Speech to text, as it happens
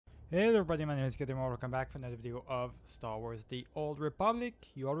Hey everybody, my name is Kadim. Welcome back for another video of Star Wars The Old Republic.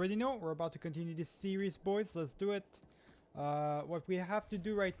 You already know, we're about to continue this series, boys. Let's do it. What we have to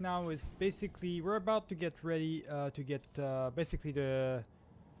do right now is basically, we're about to get ready to get basically the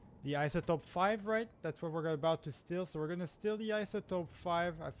Isotope-5, right? That's what we're about to steal. So we're going to steal the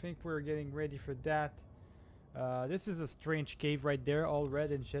Isotope-5. I think we're getting ready for that. This is a strange cave right there, all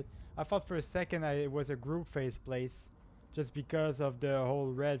red and shit. I thought for a second it was a group phase place, just because of the whole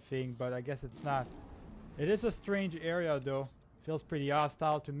red thing, but I guess it's not. It is a strange area though. Feels pretty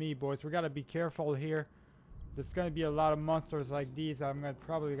hostile to me, boys. We gotta be careful here. There's gonna be a lot of monsters like these. I'm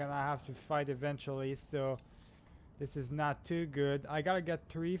probably gonna have to fight eventually, so this is not too good. I gotta get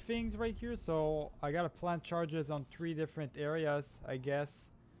 3 things right here, so I gotta plant charges on 3 different areas, I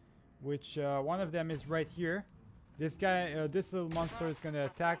guess. Which one of them is right here. This guy, this little monster is gonna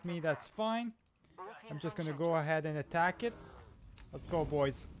attack me. That's fine. I'm just gonna go ahead and attack it. Let's go,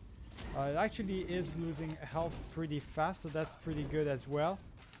 boys. It actually is losing health pretty fast, so that's pretty good as well.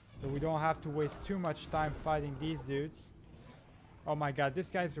 So we don't have to waste too much time fighting these dudes. Oh my god, this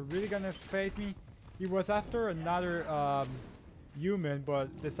guy's really gonna fight me. He was after another human, but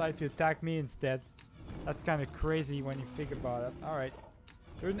decided to attack me instead. That's kind of crazy when you think about it. Alright.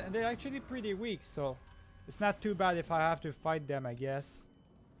 They're actually pretty weak, so it's not too bad if I have to fight them, I guess.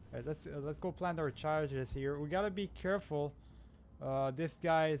 Alright, let's go plant our charges here. We gotta be careful. This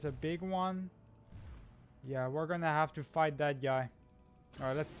guy is a big one. Yeah, we're gonna have to fight that guy.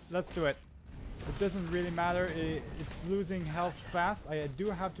 Alright, let's do it. It doesn't really matter. It's losing health fast. I do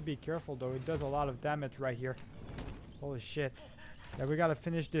have to be careful though. It does a lot of damage right here. Holy shit. Yeah, we gotta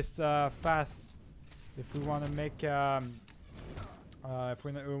finish this fast if we want to make we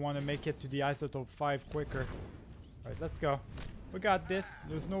want to make it to the Isotope-5 quicker. Alright, let's go. We got this.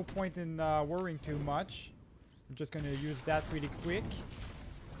 There's no point in worrying too much. I'm just gonna use that pretty quick.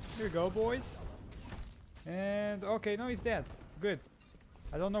 Here we go, boys. And okay, no, he's dead. Good.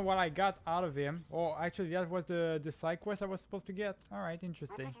 I don't know what I got out of him. Oh, actually, that was the side quest I was supposed to get. All right,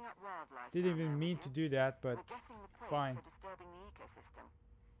 interesting. Didn't even mean to do that, but fine.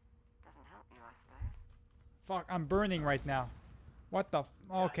 Fuck, I'm burning right now. What the?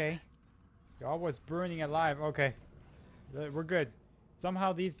 Okay. I was burning alive. Okay. We're good.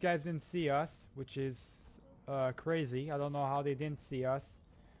 Somehow these guys didn't see us, which is crazy. I don't know how they didn't see us.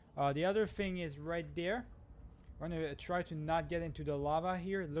 The other thing is right there. We're gonna try to not get into the lava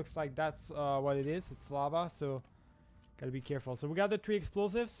here. It looks like that's what it is. It's lava, so gotta be careful. So we got the 3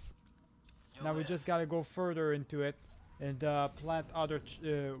 explosives. Now we just gotta go further into it and plant other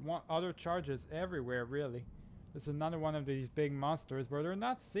charges everywhere. Really, there's another one of these big monsters, but they're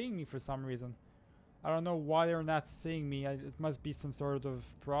not seeing me for some reason. I don't know why they're not seeing me. It must be some sort of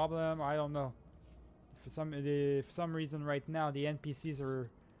problem. I don't know. For some reason right now the NPCs are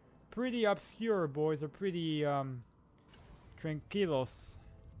pretty obscure, boys. They're pretty tranquilos.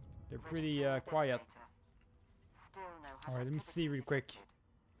 They're pretty quiet. Alright, let me see real quick.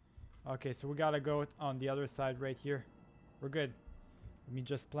 Okay, so we gotta go on the other side right here. We're good. Let me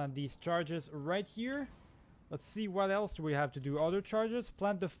just plant these charges right here. Let's see what else do we have to do. Other charges?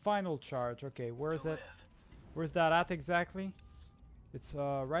 Plant the final charge. Okay, where is it? Where's that at exactly? It's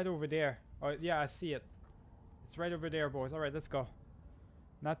right over there. Oh, yeah, I see it. It's right over there, boys. Alright, let's go.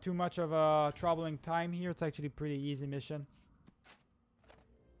 Not too much of a troubling time here. It's actually a pretty easy mission.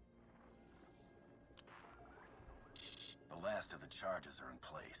 The last of the charges are in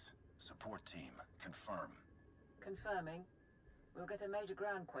place. Support team, confirm. Confirming. We'll get a major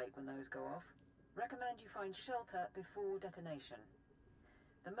ground quake when those go off. Recommend you find shelter before detonation.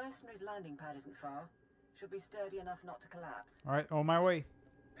 The mercenaries' landing pad isn't far. Should be sturdy enough not to collapse. Alright, on my way.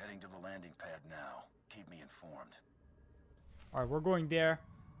 Heading to the landing pad now. Keep me informed. Alright, we're going there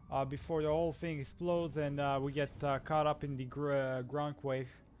before the whole thing explodes and we get caught up in the ground quake.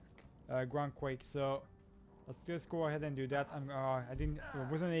 So let's just go ahead and do that. I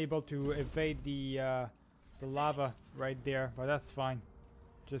wasn't able to evade the lava right there, but that's fine.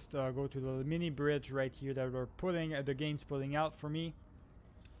 Just go to the mini bridge right here that we're putting the game's putting out for me.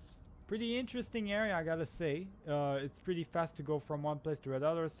 Pretty interesting area, I gotta say. It's pretty fast to go from one place to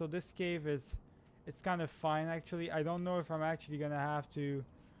another. So this cave it's kind of fine actually. I don't know if I'm actually gonna have to.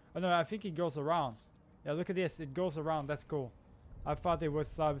 Oh no, I think it goes around. Yeah, look at this. It goes around. That's cool. I thought it was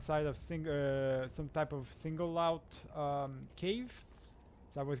some side of some type of single out cave.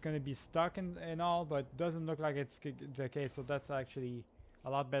 So I was gonna be stuck and all, but doesn't look like it's the case. So that's actually a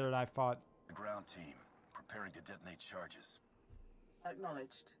lot better than I thought. The ground team, preparing to detonate charges.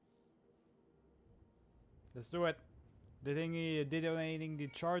 Acknowledged. Let's do it. Detonating the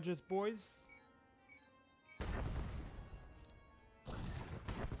charges, boys.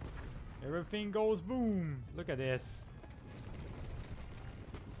 Everything goes boom. Look at this.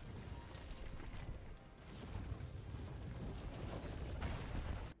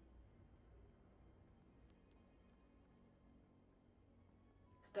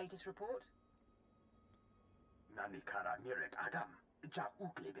 Status report? Nanikara Mirek Adam, Ja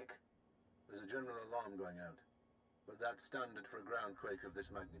Uklebek. There's a general alarm going out, but that's standard for a groundquake of this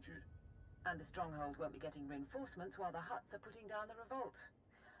magnitude. And the stronghold won't be getting reinforcements while the huts are putting down the revolt.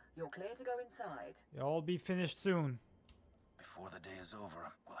 You're clear to go inside. It'll all be finished soon. Before the day is over,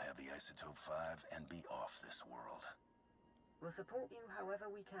 we'll have the Isotope-5 and be off this world. We'll support you however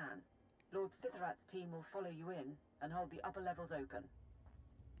we can. Lord Sitherath's team will follow you in and hold the upper levels open.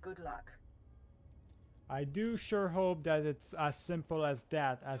 Good luck. I do sure hope that it's as simple as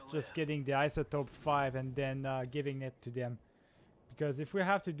that, as just getting the Isotope-5 and then giving it to them. Because if we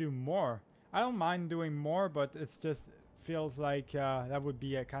have to do more, I don't mind doing more, but it's just feels like that would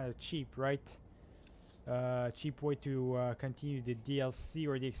be a kind of cheap, right? Cheap way to continue the DLC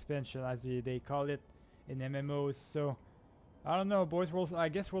or the expansion, as they call it in MMOs. So I don't know, boys. I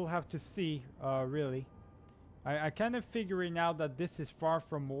guess we'll have to see. Really, I kind of figuring out that this is far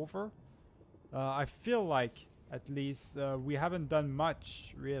from over. I feel like, at least, we haven't done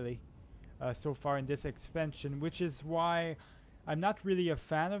much really so far in this expansion, which is why I'm not really a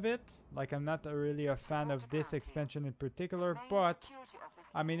fan of it. Like, I'm not really a fan of this expansion in particular, but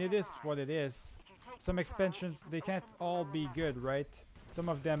I mean, it is what it is. Some expansions, they can't all be good, right? Some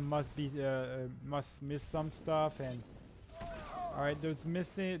of them must miss some stuff, and all right, there's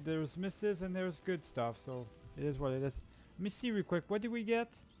misses and there's good stuff, so it is what it is. Let me see real quick. What did we get?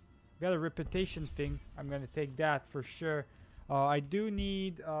 We got a reputation thing. I'm gonna take that for sure. I do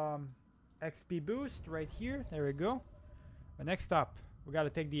need XP boost right here. There we go. But next up, we gotta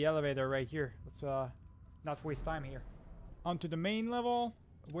take the elevator right here. Let's not waste time here. Onto the main level.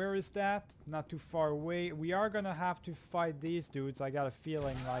 Where is that? Not too far away. We are gonna have to fight these dudes. I got a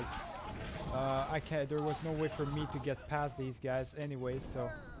feeling like there was no way for me to get past these guys anyway,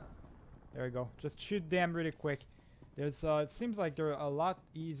 so there we go. Just shoot them really quick. There's it seems like they're a lot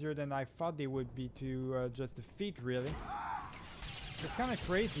easier than I thought they would be to just defeat, really. It's kind of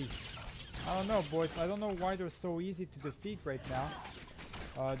crazy. I don't know, boys. I don't know why they're so easy to defeat right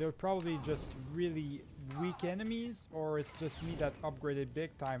now. They're probably just really weak enemies, or it's just me that upgraded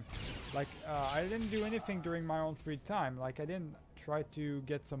big time. Like, I didn't do anything during my own free time. Like, I didn't try to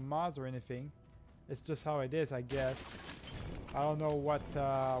get some mods or anything. It's just how it is, I guess. I don't know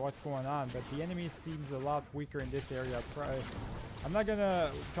what's going on, but the enemy seems a lot weaker in this area. I'm not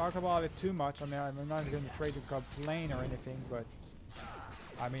gonna talk about it too much. I mean, I'm not gonna try to complain or anything, but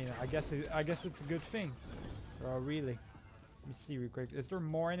I mean, I guess it's a good thing. Really. Let me see real quick. Is there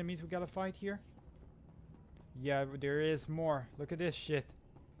more enemies we gotta fight here? Yeah, there is more. Look at this shit.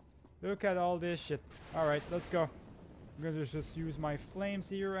 Look at all this shit. Alright, let's go. I'm gonna just use my flames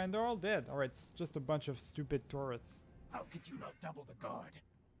here, and they're all dead. Alright, it's just a bunch of stupid turrets. How could you not double the guard?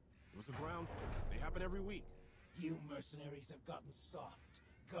 It was a ground. They happen every week. You mercenaries have gotten soft,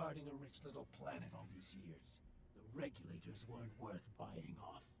 guarding a rich little planet all these years. The regulators weren't worth buying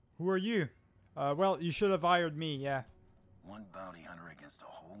off. Who are you? Well, you should have hired me, yeah. One bounty hunter against a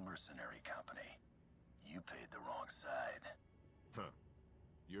whole mercenary company. You paid the wrong side. Huh.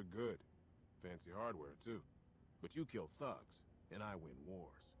 You're good. Fancy hardware, too. But you kill thugs, and I win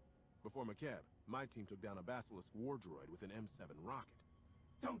wars. Before McCabe, my team took down a Basilisk war droid with an M7 rocket.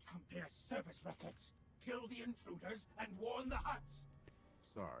 Don't compare service records. Kill the intruders and warn the huts.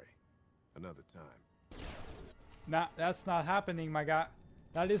 Sorry. Another time. Nah, that's not happening, my guy.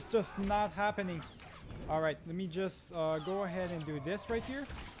 That is just not happening. Alright, let me just go ahead and do this right here.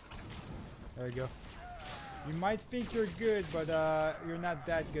 There we go. You might think you're good, but you're not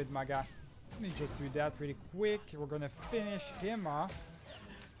that good, my guy. Let me just do that really quick. We're gonna finish him off.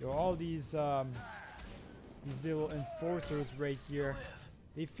 Yo, all these little enforcers right here,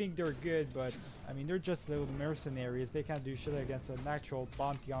 they think they're good, but I mean, they're just little mercenaries. They can't do shit against an actual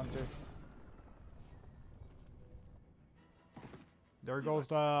bounty hunter. There goes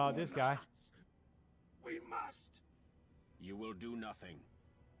this guy. We must. You will do nothing.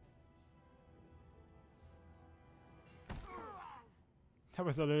 That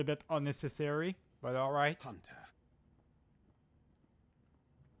was a little bit unnecessary, but alright. Hunter.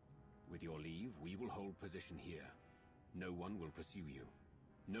 With your leave, we will hold position here. No one will pursue you.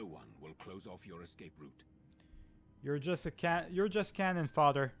 No one will close off your escape route. You're just cannon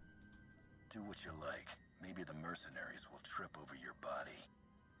fodder. Do what you like. Maybe the mercenaries will trip over your body.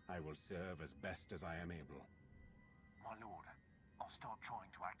 I will serve as best as I am able. My lord, I'll start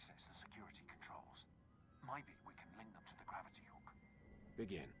trying to access the security controls. Maybe we can link them to the gravity hook.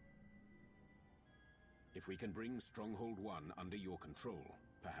 Begin. If we can bring Stronghold 1 under your control,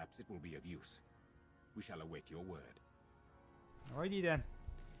 perhaps it will be of use. We shall await your word. Alrighty then.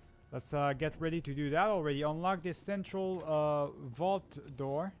 Let's get ready to do that already. Unlock this central vault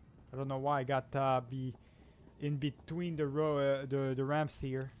door. I don't know why I got be in between the ramps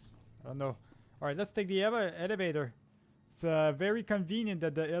here. I don't know. Alright, let's take the elevator. It's very convenient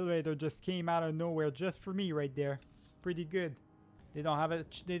that the elevator just came out of nowhere just for me right there. Pretty good. They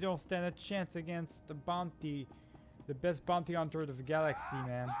don't stand a chance against the best bounty hunter of the galaxy,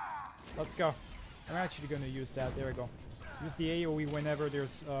 man. Let's go. I'm actually gonna use that. There we go. Use the AoE whenever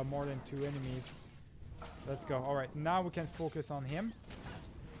there's more than 2 enemies. Let's go. Alright, now we can focus on him.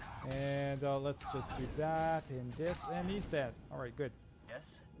 And let's just do that and this, and he's dead. Alright, good. Yes?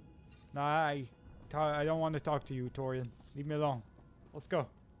 Nah, I don't want to talk to you, Torian. Leave me alone. Let's go.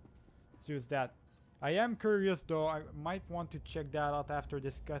 Let's use that. I am curious though. I might want to check that out after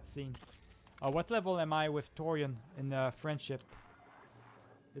this cutscene. What level am I with Torian in friendship?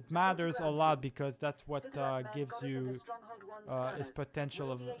 It matters a lot because that's what gives you his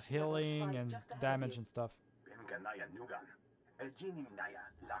potential of healing and damage and stuff.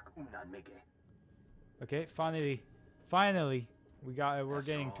 Okay, finally, we're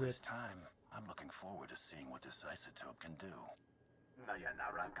getting to it. Time, I'm looking forward to seeing what this isotope can do.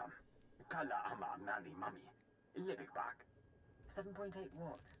 7.8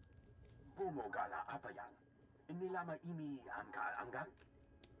 watt.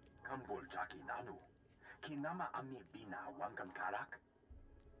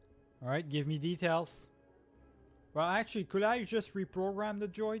 Alright, give me details. Well, actually, could I just reprogram the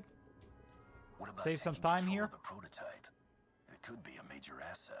droid? What about Save some taking time control here? of the prototype? It could be a major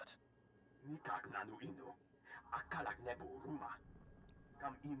asset.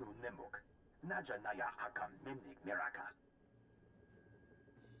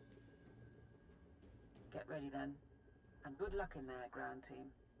 Get ready then. And good luck in there, ground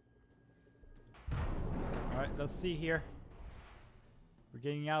team. Alright, let's see here. We're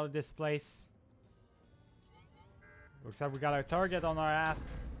getting out of this place. Looks like we got a target on our ass.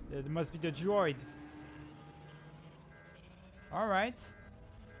 It must be the droid. Alright.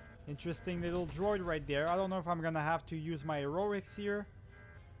 Interesting little droid right there. I don't know if I'm gonna have to use my heroics here.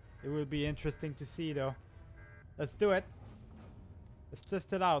 It will be interesting to see though. Let's do it. Let's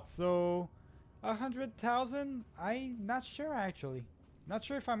test it out. So 100,000? I'm not sure actually. Not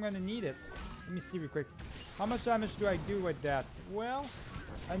sure if I'm gonna need it. Let me see real quick. How much damage do I do with that? Well,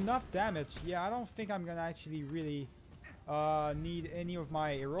 enough damage. Yeah, I don't think I'm gonna actually really need any of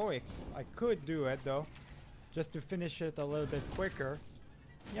my heroics. I could do it though, just to finish it a little bit quicker.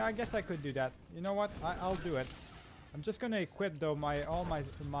 Yeah, I guess I could do that. You know what? I'll do it. I'm just gonna equip though all my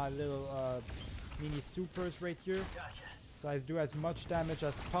little mini supers right here, so I do as much damage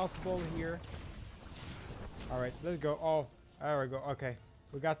as possible here. All right, let's go. Oh, there we go. Okay,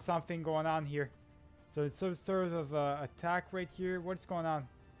 we got something going on here. So it's some sort of attack right here. What's going on?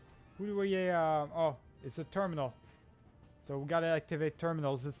 Who do we? Oh, it's a terminal. So we gotta activate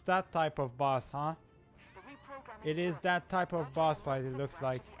terminals. It's that type of boss, huh? It is that type of boss fight, it looks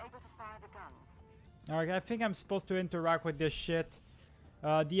like. Alright, I think I'm supposed to interact with this shit.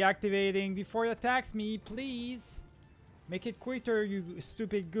 Deactivating before it attacks me, please. Make it quicker, you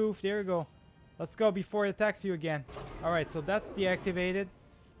stupid goof. There you go. Let's go before it attacks you again. Alright, so that's deactivated.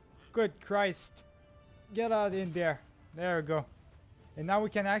 Good Christ. Get out in there. There we go. And now we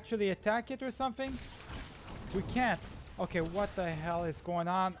can actually attack it or something? We can't. Okay, what the hell is going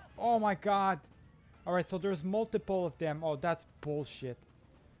on? Oh my god. Alright, so there's multiple of them. Oh, that's bullshit.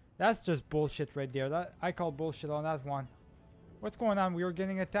 That's just bullshit right there. That I call bullshit on that one. What's going on? We were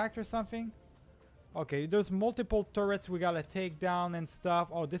getting attacked or something? Okay, there's multiple turrets we gotta take down and stuff.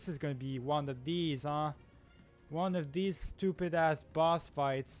 Oh, this is gonna be one of these, huh? One of these stupid ass boss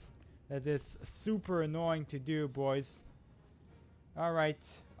fights that is super annoying to do, boys. Alright,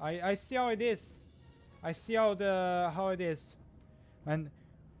 I see how it is. I see how it is. And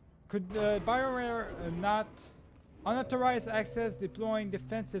could BioWare not unauthorized access deploying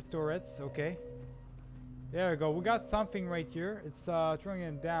defensive turrets? Okay. There we go. We got something right here. It's throwing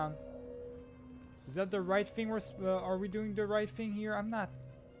them down. Is that the right thing? Are we doing the right thing here? I'm not.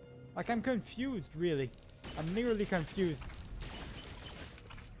 Like, I'm confused, really. I'm literally confused.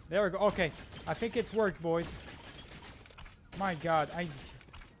 There we go. Okay. I think it worked, boys. My god.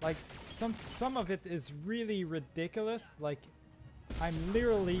 Like, some of it is really ridiculous. Like, I'm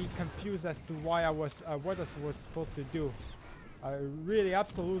literally confused as to why what I was supposed to do. I really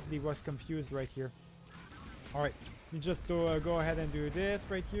absolutely was confused right here. Alright, you just go ahead and do this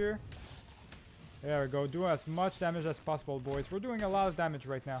right here. There we go. Do as much damage as possible, boys. We're doing a lot of damage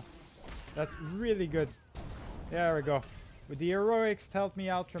right now. That's really good. There we go. With the heroics helped me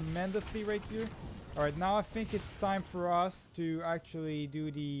out tremendously right here. Alright, now I think it's time for us to actually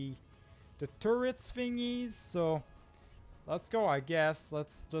do the turrets thingies. So let's go, I guess.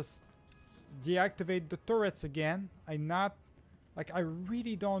 Let's just deactivate the turrets again. I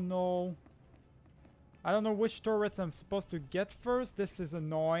really don't know. I don't know which turrets I'm supposed to get first. This is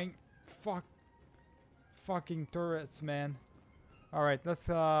annoying. Fucking turrets, man. Alright, let's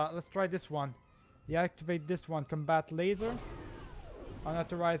try this one. Deactivate this one. Combat laser.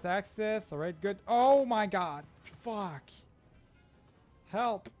 Unauthorized access. Alright, good. Oh my god. Fuck.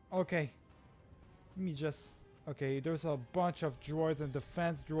 Help. Okay. Let me just... Okay, there's a bunch of droids and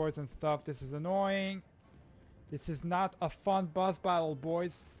defense droids and stuff. This is annoying. This is not a fun boss battle,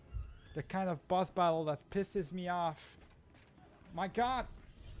 boys. The kind of boss battle that pisses me off. My god.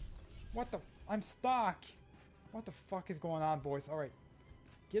 What the... I'm stuck. What the fuck is going on, boys? Alright.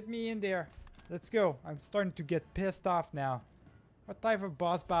 Get me in there. Let's go. I'm starting to get pissed off now. What type of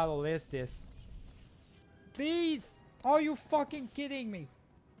boss battle is this? Please! Are you fucking kidding me?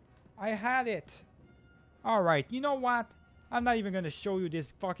 I had it. Alright, you know what? I'm not even gonna show you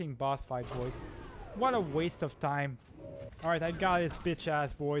this fucking boss fight, boys. What a waste of time. Alright, I got his bitch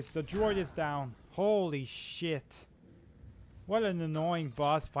ass, boys. The droid is down. Holy shit. What an annoying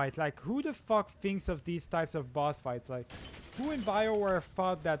boss fight. Like, who the fuck thinks of these types of boss fights? Like, who in BioWare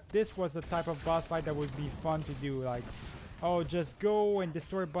thought that this was the type of boss fight that would be fun to do? Like, oh, just go and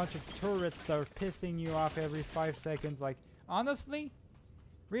destroy a bunch of turrets that are pissing you off every 5 seconds. Like, honestly?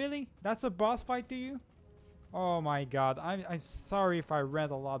 Really? That's a boss fight to you? Oh my god. I'm sorry if I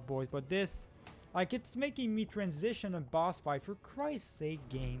rant a lot, boys, but this... Like, it's making me transition a boss fight. For Christ's sake,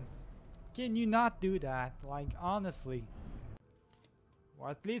 game. Can you not do that? Like, honestly. Well,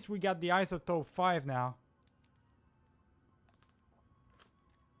 at least we got the Isotope-5 now.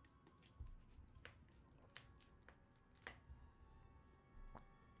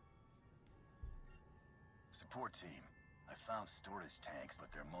 Support team. I found storage tanks, but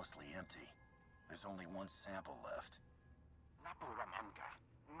they're mostly empty. There's only one sample left. That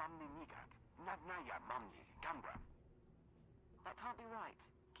can't be right.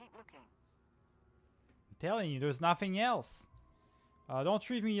 Keep looking. I'm telling you, there's nothing else. Don't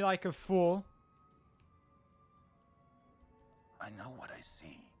treat me like a fool. I know what I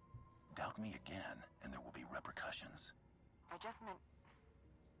see. Doubt me again, and there will be repercussions. I just meant...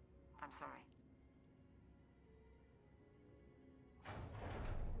 I'm sorry.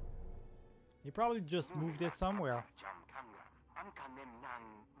 He probably just moved it somewhere.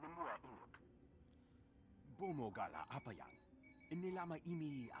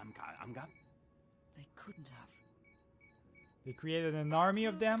 They couldn't have. They created an army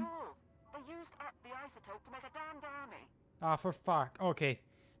of them? They used up the isotope to make a damned army. Ah, for fuck. Okay.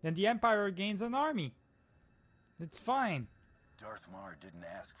 Then the Empire gains an army. It's fine. Darth Maul didn't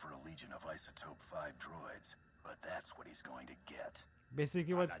ask for a legion of Isotope-5 droids, but that's what he's going to get.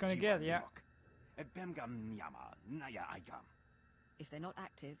 Basically what it's gonna get, yeah. If they're not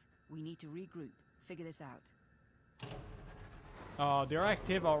active, we need to regroup. Figure this out. Oh, they're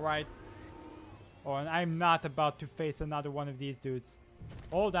active, alright. Oh, and I'm not about to face another one of these dudes.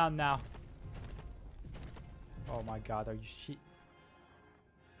 Hold on now. Oh my god, are you shit?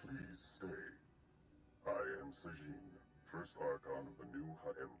 Please stay. I am Sajin, First Archon of the New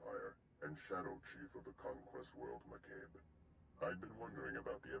Hut Empire, and Shadow Chief of the Conquest World Makeb. I'd been wondering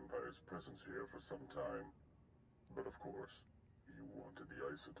about the Empire's presence here for some time. But of course, you wanted the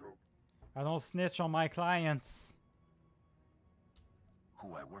isotope. I don't snitch on my clients.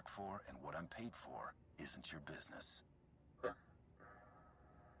 Who I work for and what I'm paid for isn't your business.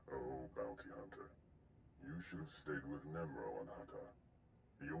 Oh, bounty hunter. You should have stayed with Nemro on Hutta.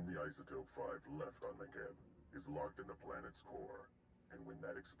 The only Isotope-5 left on Makeb is locked in the planet's core. And when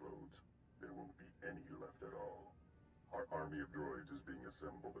that explodes, there won't be any left at all. Our army of droids is being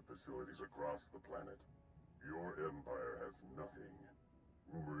assembled at facilities across the planet. Your empire has nothing.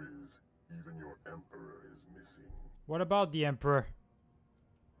 Rumor is, even your emperor is missing. What about the Emperor?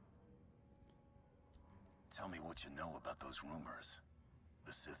 Tell me what you know about those rumors.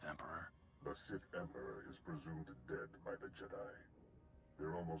 The Sith Emperor? The Sith Emperor is presumed dead by the Jedi.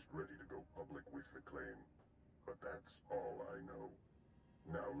 They're almost ready to go public with the claim. But that's all I know.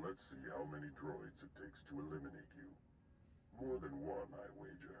 Now let's see how many droids it takes to eliminate you. More than one, I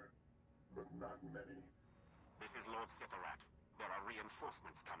wager. But not many. This is Lord Sitharat. There are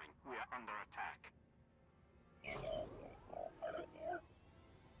reinforcements coming. We are under attack.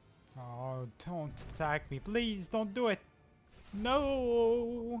 Oh, don't attack me. Please, don't do it.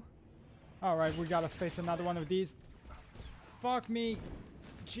 No. Alright, we gotta face another one of these. Fuck me.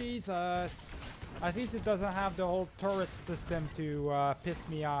 Jesus. At least it doesn't have the whole turret system to piss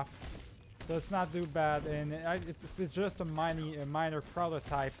me off. So it's not too bad, and it's just a minor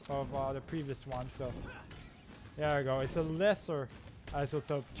prototype of the previous one. So there we go. It's a lesser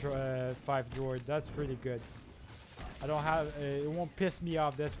Isotope-5 droid. That's pretty good. I don't have it won't piss me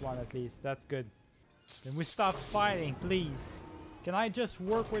off this one at least. That's good. Can we stop fighting, please? Can I just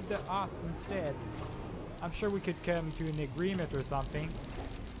work with the Ots instead? I'm sure we could come to an agreement or something.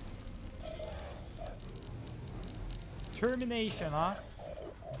 Termination, huh?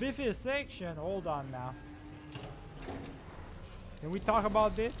 Vivisection. Hold on now. Can we talk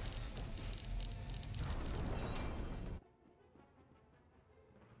about this?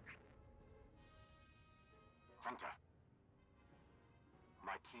 Hunter.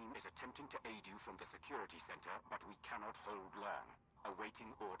 My team is attempting to aid you from the security center, but we cannot hold long.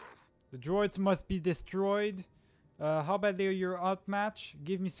 Awaiting orders. The droids must be destroyed. How about your outmatch?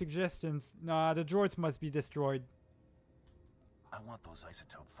 Give me suggestions. Nah, the droids must be destroyed. I want those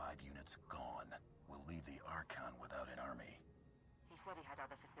Isotope-5 units gone. We'll leave the Archon without an army. He said he had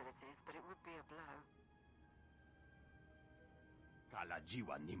other facilities, but it would be a blow.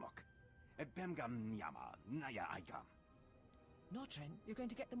 Kalajiwa Nimok. Ebemgam Nyama Naya Igam. Notrin, you're going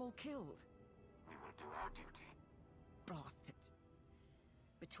to get them all killed. We will do our duty. Bastard.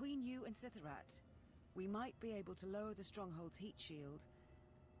 Between you and Sitharat, we might be able to lower the stronghold's heat shield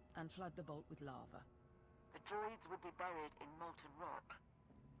and flood the vault with lava. The droids would be buried in molten rock,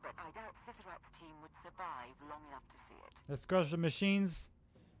 but I doubt Sitharat's team would survive long enough to see it. Let's crush the machines.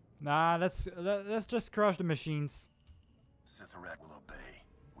 Nah, let's just crush the machines. Sitharat will obey.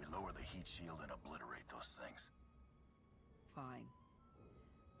 We lower the heat shield and obliterate those things. Fine.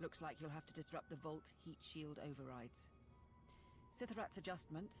 Looks like you'll have to disrupt the vault heat shield overrides. Sitharat's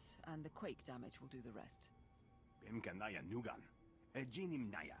adjustments and the quake damage will do the rest. Bemganaya Nugan.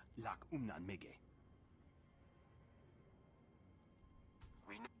 Ejinim Naya Lak Umnan Mege.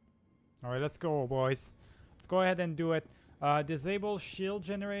 Alright, let's go, boys. Let's go ahead and do it. Disable shield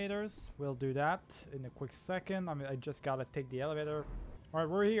generators. We'll do that in a quick second. I mean, I just gotta take the elevator. Alright,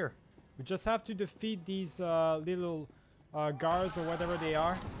 we're here. We just have to defeat these little guards or whatever they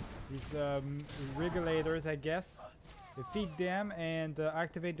are. These regulators, I guess. Defeat them and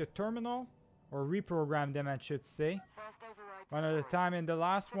activate the terminal. Or reprogram them, I should say. One at a time. And the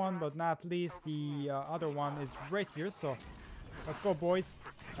last one, but not least, the other one is right here. So let's go, boys.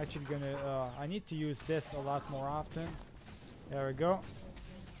 Actually gonna I need to use this a lot more often. There we go.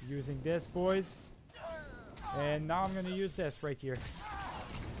 Using this, boys. And now I'm gonna use this right here.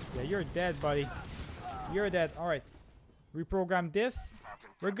 Yeah, you're dead, buddy. You're dead. Alright. Reprogram this.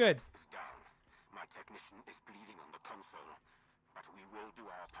 We're good. My technician is bleeding on the console, but we will do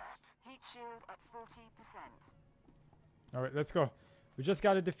our part. Heat shield at 40%. Alright, let's go. We just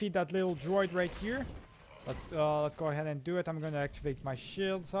gotta defeat that little droid right here. Let's go ahead and do it. I'm gonna activate my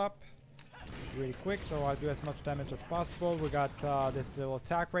shields up really quick so I'll do as much damage as possible. We got this little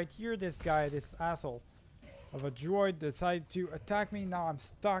attack right here. This guy, this asshole of a droid decided to attack me. Now I'm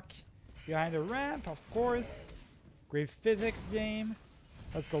stuck behind a ramp, of course. Great physics game.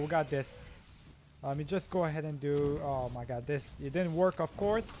 Let's go, we got this. Let me just go ahead and do, oh my god, this, it didn't work, of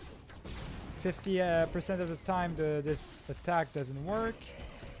course. 50% of the time this attack doesn't work.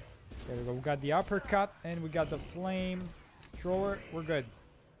 There we go, we got the uppercut and we got the flame thrower. We're good.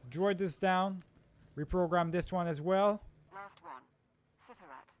 Droid is down. Reprogram this one as well. Last one.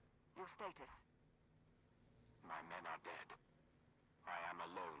 Sitharat, your status. My men are dead. I am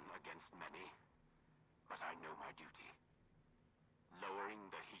alone against many, but I know my duty. Lowering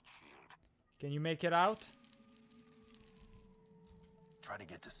the heat shield. Can you make it out? Try to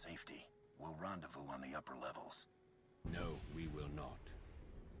get to safety. We'll rendezvous on the upper levels. No, we will not.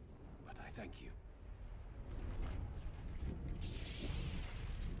 But I thank you.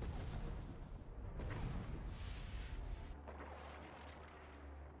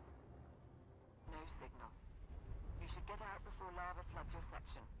 No signal. You should get out before lava floods your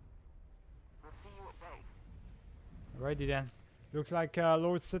section. We'll see you at base. Alrighty then. Looks like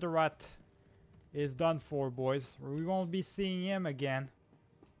Lord Sitharat is done for, boys. We won't be seeing him again.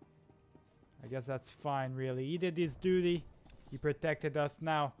 I guess that's fine, really. He did his duty. He protected us.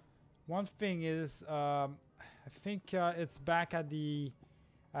 Now, one thing is, I think it's back at the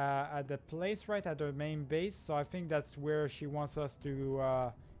place, right, at the main base. So I think that's where she wants us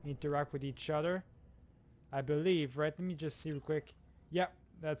to interact with each other. I believe, right? Let me just see real quick. Yep,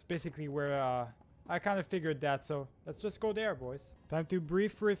 that's basically where I kind of figured that. So let's just go there, boys. Time to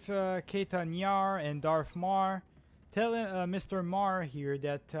brief with Keita Nyar and Darth Mar. Tell Mr. Mar here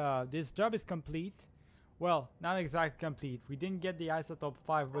that this job is complete. Well, not exactly complete. We didn't get the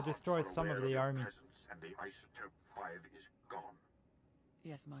Isotope-5, but destroyed some of the army. And the Isotope-5 is gone.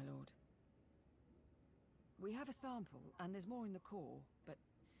 Yes, my lord. We have a sample, and there's more in the core, but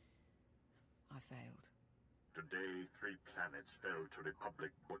I failed. Today, 3 planets fell to Republic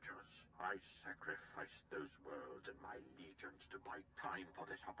butchers. I sacrificed those worlds and my legions to buy time for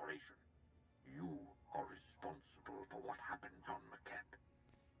this operation. You are responsible for what happened on Makeb.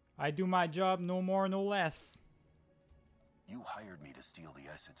 I do my job, no more, no less. You hired me to steal the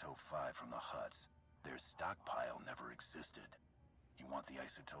Isotope-5 from the Hutts. Their stockpile never existed. You want the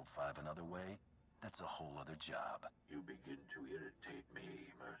Isotope-5 another way? That's a whole other job. You begin to irritate me,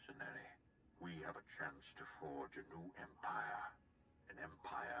 mercenary. We have a chance to forge a new empire. An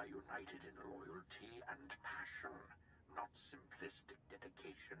empire united in loyalty and passion, not simplistic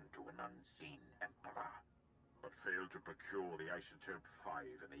dedication to an unseen emperor. But fail to procure the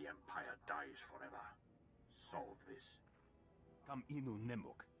Isotope-5 and the empire dies forever. Solve this. Kam inu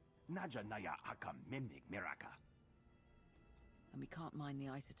nemuk. Naja naya akam memnik miraka. And we can't mine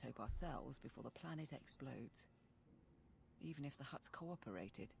the isotope ourselves before the planet explodes. Even if the Hutts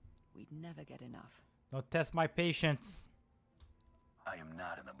cooperated, we'd never get enough. Don't test my patience. I am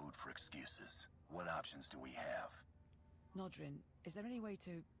not in the mood for excuses. What options do we have? Nodrin, is there any way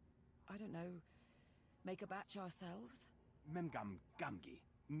to, I don't know, make a batch ourselves? Memgam gamgi.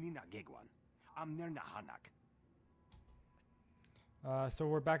 Nina gegwan. Am nerna hanak. So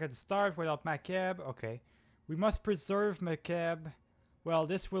we're back at the start without Makeb. Okay. We must preserve Makeb. Well,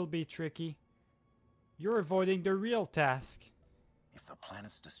 this will be tricky. You're avoiding the real task. If the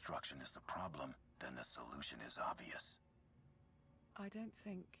planet's destruction is the problem, then the solution is obvious. I don't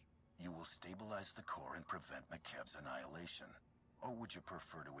think... You will stabilize the core and prevent Makeb's annihilation. Or would you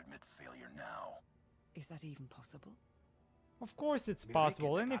prefer to admit failure now? Is that even possible? Of course it's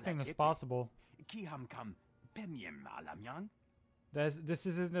possible. Anything is possible. Kiham kam pemyem alamyan. This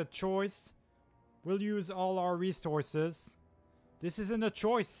isn't a choice. We'll use all our resources. This isn't a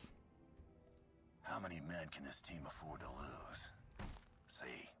choice. How many men can this team afford to lose?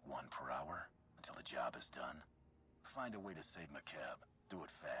 Say 1 per hour until the job is done. Find a way to save Makeb. Do it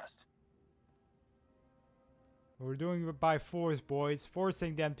fast. We're doing it by force, boys.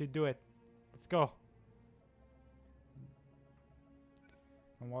 Forcing them to do it. Let's go.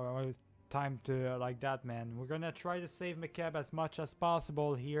 And what is time to like that, man? We're gonna try to save Makeb as much as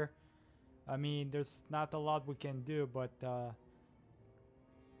possible here. I mean, there's not a lot we can do, but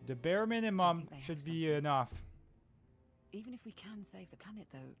the bare minimum should be enough. Even if we can save the planet,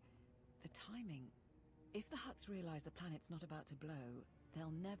 though, the timing... If the Hutts realize the planet's not about to blow,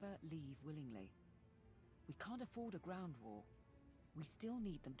 they'll never leave willingly. We can't afford a ground war. We still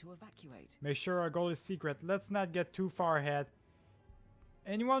need them to evacuate. Make sure our goal is secret. Let's not get too far ahead.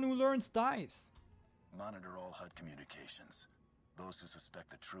 Anyone who learns dies. Monitor all HUD communications. Those who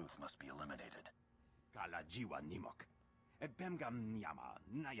suspect the truth must be eliminated. Kala jiwa nimok. Bemgam nyama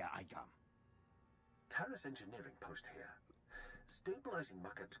naya aigam. Terrace engineering post here. Stabilizing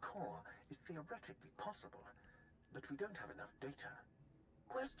Makeb's core is theoretically possible, but we don't have enough data.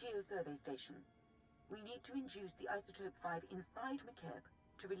 Quest Geo Survey Station. We need to induce the Isotope-5 inside Makeb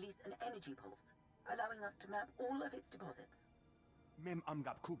to release an energy pulse, allowing us to map all of its deposits. Mem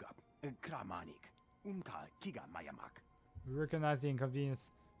amgab kugab. Kramanik. Umka kiga mayamak. We recognize the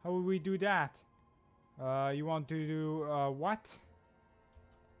inconvenience. How will we do that? You want to do what?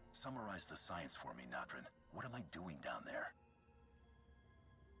 Summarize the science for me, Nodrin. What am I doing down there?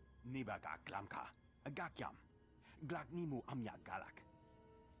 Nibaga glamka. Gakyam. Glagnimu amya galak.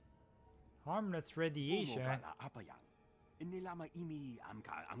 Harmless radiation. Gala apayan. Nilama imi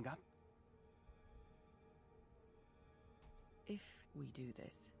amka amgab. If we do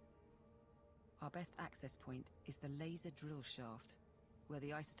this, our best access point is the laser drill shaft, where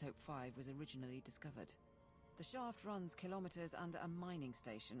the Isotope-5 was originally discovered. The shaft runs kilometers under a mining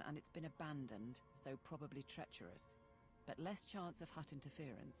station, and it's been abandoned, so probably treacherous. But less chance of Hutt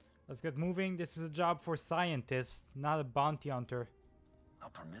interference. Let's get moving. This is a job for scientists, not a bounty hunter. I'll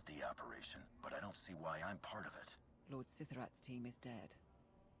permit the operation, but I don't see why I'm part of it. Lord Sitherath's team is dead.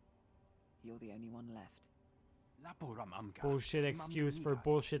 You're the only one left. Bullshit excuse for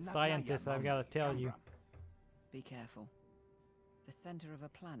bullshit scientists, I've gotta tell you. Be careful. The center of a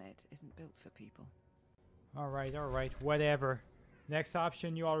planet isn't built for people. Alright, whatever. Next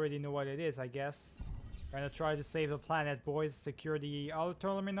option, you already know what it is, I guess. Gonna try to save the planet, boys. Secure the auto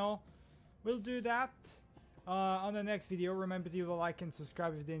terminal. We'll do that on the next video. Remember to leave a like and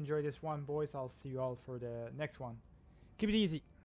subscribe if you did enjoy this one, boys. I'll see you all for the next one. Keep it easy.